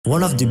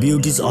One of the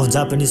beauties of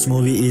Japanese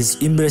movie is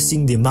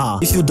embracing the ma.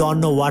 If you don't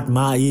know what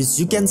ma is,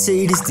 you can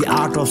say it is the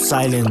art of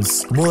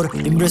silence, more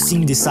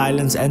embracing the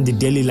silence and the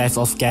daily life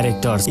of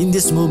characters. In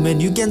this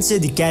movement, you can say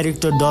the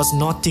character does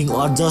nothing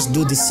or just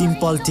do the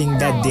simple thing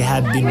that they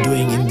have been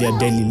doing in their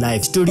daily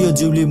life. Studio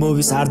Ghibli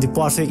movies are the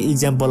perfect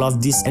example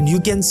of this, and you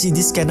can see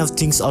this kind of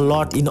things a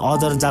lot in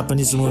other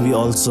Japanese movie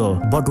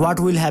also. But what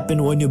will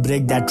happen when you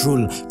break that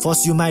rule?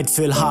 First, you might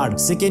fail hard.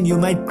 Second, you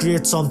might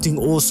create something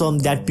awesome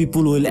that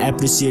people will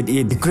appreciate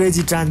it.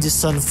 Crazy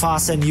transition,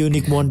 fast and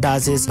unique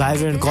montages,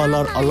 vibrant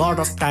color, a lot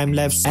of time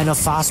lapse, and a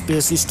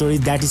fast-paced story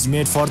that is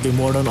made for the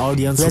modern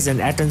audience who has an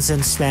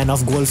attention span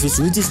of goldfish,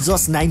 which is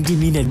just 90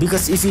 minutes.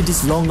 Because if it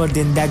is longer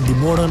than that, the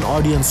modern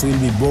audience will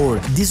be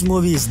bored. This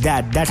movie is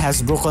that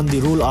has broken the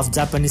rule of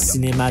Japanese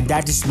cinema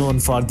that is known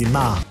for the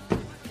ma.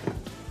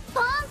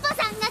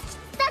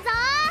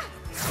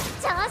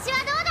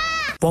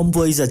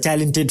 Pompo is a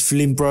talented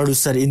film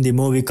producer in the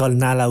movie called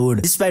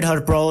Nalawood. Despite her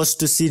prowess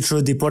to see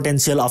through the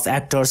potential of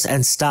actors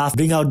and staff,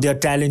 bring out their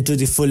talent to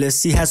the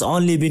fullest, she has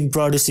only been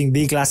producing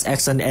B-class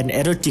action and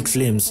erotic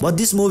films. But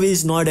this movie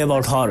is not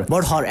about her,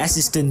 but her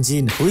assistant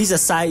Jin, who is a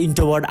shy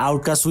introvert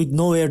outcast with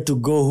nowhere to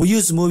go, who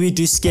used movie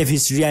to escape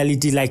his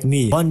reality like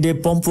me. One day,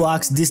 Pompo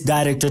asked this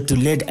director to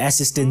let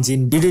assistant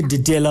Jin edit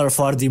the trailer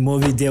for the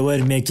movie they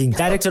were making.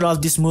 Director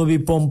of this movie,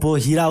 Pompo,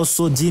 Hirao,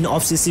 saw Jin's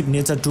obsessive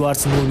nature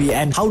towards movie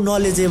and how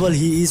knowledgeable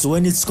he is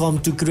when it's come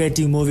to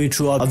creating movie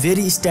through a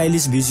very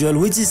stylish visual,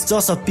 which is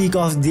just a peak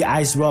of the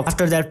iceberg.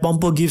 After that,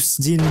 Pompo gives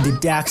Jin the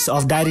task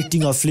of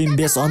directing a film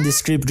based on the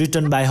script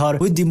written by her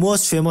with the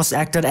most famous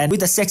actor and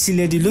with a sexy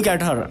lady. Look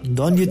at her.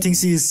 Don't you think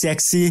she is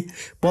sexy?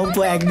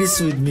 Pompo agrees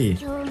with me.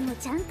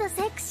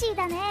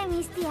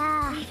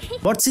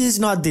 But she is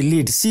not the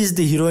lead. She is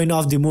the heroine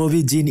of the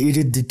movie. Jin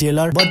edited the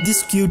trailer. But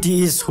this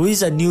cutie is who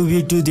is a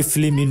newbie to the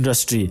film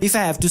industry. If I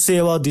have to say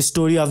about the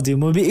story of the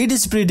movie, it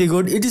is pretty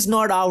good. It is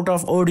not out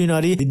of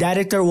ordinary. The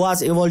director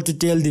was able to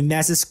tell the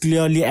message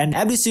clearly and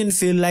every scene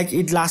feel like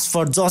it lasts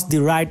for just the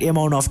right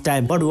amount of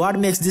time. But what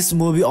makes this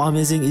movie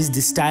amazing is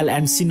the style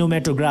and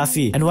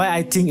cinematography, and why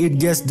I think it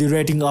gets the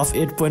rating of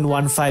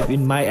 8.15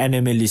 in my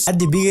anime list. At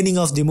the beginning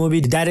of the movie,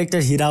 the director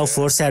Hirao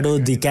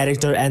foreshadowed the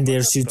character and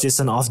their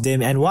situation of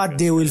them and what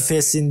they will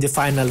face in the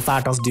final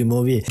part of the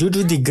movie. Due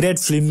to the great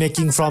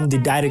filmmaking from the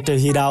director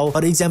Hirao,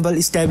 for example,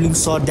 establishing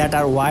shots that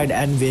are wide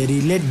and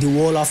very let the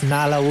wall of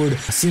Nalawood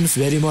seems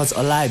very much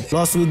alive.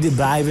 Plus with the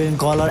vibrant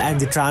color and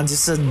the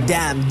transition,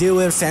 damn, they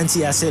were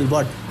fancy as hell,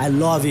 but I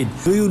love it.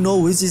 Do you know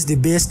which is the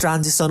best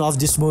transition of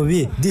this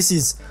movie? This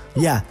is,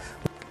 yeah,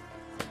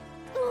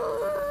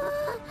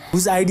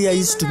 whose idea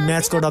is to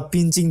mascot of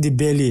pinching the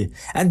belly,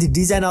 and the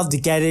design of the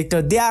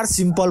character, they are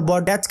simple,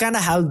 but that kinda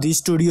helped the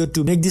studio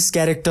to make these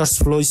characters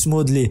flow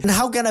smoothly. And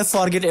how can I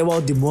forget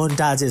about the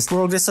montages?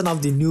 Progression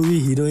of the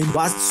newbie heroine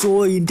was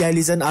so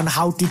intelligent on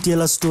how to tell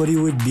a story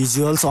with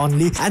visuals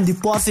only, and the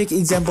perfect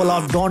example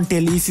of don't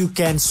tell if you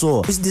can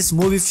show. This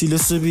movie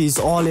philosophy is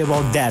all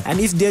about that.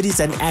 And if there is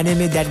an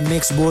anime that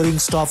makes boring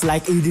stuff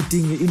like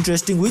editing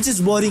interesting, which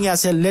is boring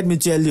as hell, let me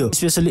tell you,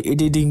 especially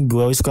editing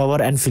voice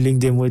cover and filling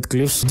them with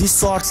clips, these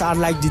sorts are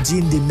like the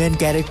Jin, the main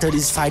character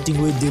is fighting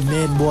with the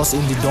main boss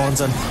in the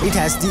dungeon. It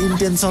has the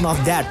intention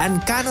of that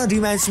and kinda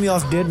reminds me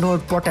of Dead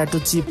Note potato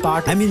chip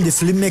part. I mean, the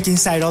filmmaking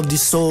side of the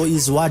show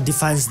is what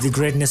defines the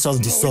greatness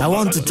of the show. I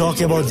want to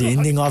talk about the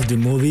ending of the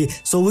movie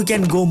so we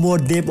can go more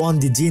depth on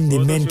the Jin,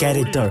 the main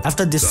character.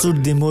 After they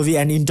shoot the movie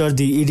and enter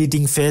the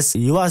editing phase,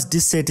 he was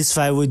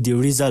dissatisfied with the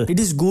result. It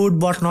is good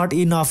but not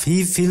enough.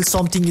 He feels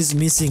something is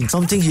missing,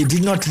 something he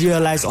did not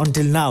realize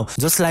until now.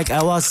 Just like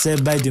I was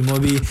saved by the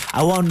movie,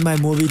 I want my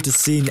movie to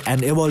see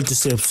and able to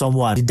save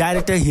someone. The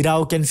director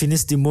Hirao can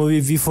finish the movie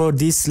before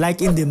this,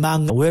 like in the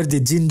manga where the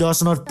Jin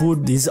does not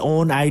put his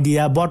own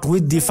idea, but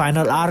with the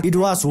final arc it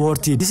was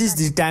worth it. This is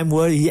the time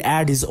where he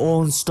add his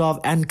own stuff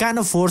and kind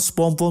of forced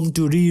Pompo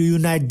to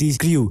reunite the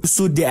crew to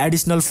shoot the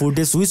additional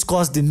footage, which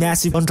caused the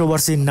massive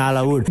controversy in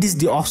Nalawood. It is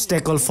the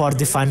obstacle for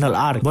the final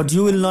arc, but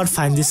you will not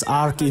find this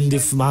arc in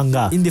the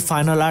manga. In the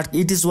final arc,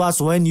 it was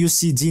when you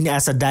see Jin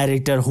as a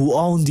director who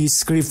owned the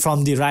script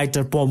from the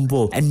writer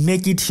Pompo and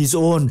make it his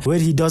own, where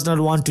he does not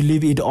want to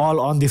leave it all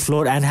on the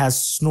floor and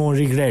has no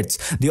regrets.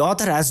 The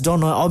author has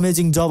done an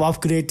amazing job of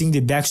creating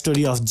the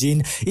backstory of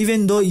Jin.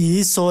 Even though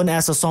he is shown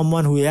as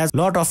someone who has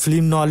lot of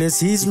film knowledge,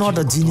 he is not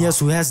a genius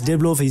who has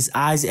developed his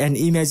eyes and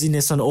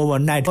imagination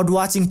overnight, but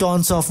watching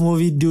tons of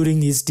movies during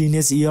his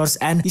teenage years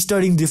and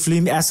studying the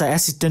film as an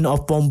assistant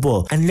of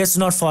Pompo. And let's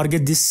not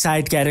forget these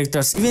side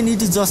characters. Even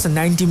it is just a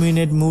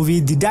 90-minute movie,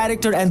 the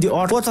director and the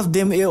author, both of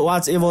them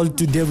was able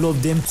to develop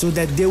them so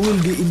that they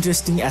will be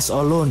interesting as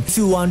alone. If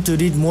you want to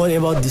read more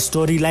about the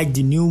story like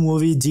the new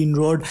movie Jin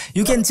Road,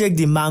 you can check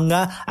the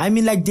manga. I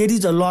mean, like, there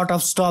is a lot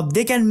of stuff.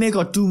 They can make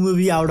a 2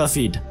 movie out of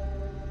it.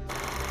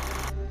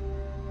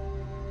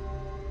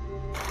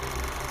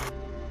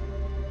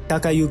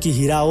 Takayuki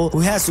Hirao, who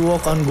has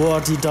worked on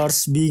Goat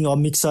Eaters being a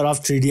mixture of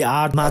 3D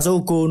art,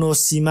 Majouko no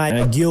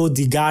Shimai, Gyo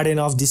the Garden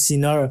of the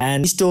Sinner,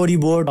 and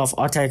storyboard of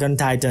Attack on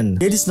Titan.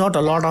 There is not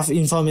a lot of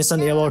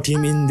information about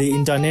him in the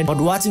internet, but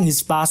watching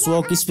his past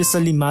work,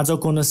 especially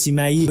Majouko no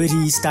Shimai, where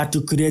he started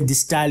to create the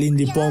style in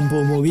the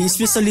Pompo movie,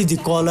 especially the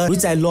color,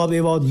 which I love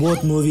about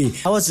both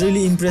movies. I was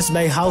really impressed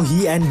by how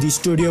he and the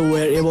studio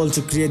were able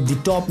to create the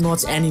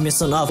top-notch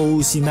animation of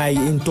Shimai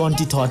in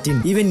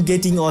 2013, even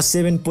getting a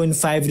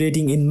 7.5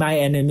 rating in my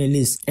anime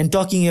list. And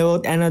talking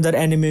about another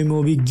anime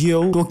movie,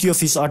 Gyo Tokyo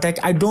Fish Attack,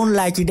 I don't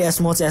like it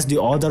as much as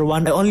the other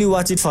one. I only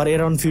watch it for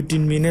around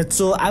 15 minutes,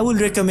 so I will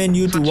recommend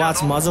you to watch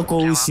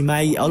Majouko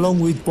Shimai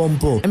along with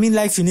Pompo. I mean,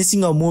 like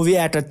finishing a movie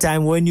at a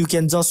time when you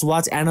can just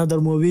watch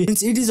another movie,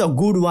 since it is a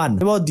good one.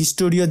 About the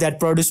studio that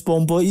produced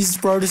Pompo, is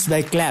produced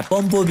by Clap,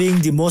 Pompo being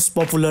the most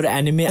popular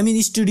anime. I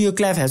mean, Studio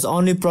Clap has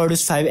only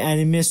produced 5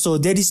 animes, so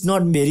there is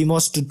not very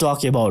much to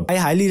talk about. I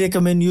highly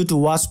recommend you to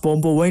watch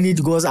Pompo when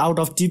it goes out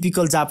of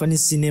typical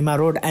Japanese cinema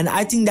road, and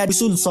I think that we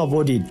should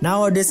support it.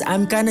 Nowadays,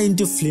 I'm kinda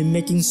into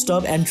filmmaking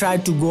stuff and try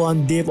to go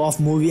on depth of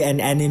movie and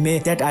anime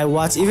that I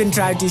watch, even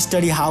try to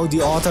study how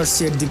the author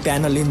set the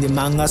panel in the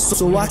manga,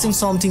 so watching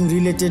something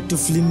related to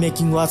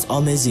filmmaking was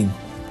amazing.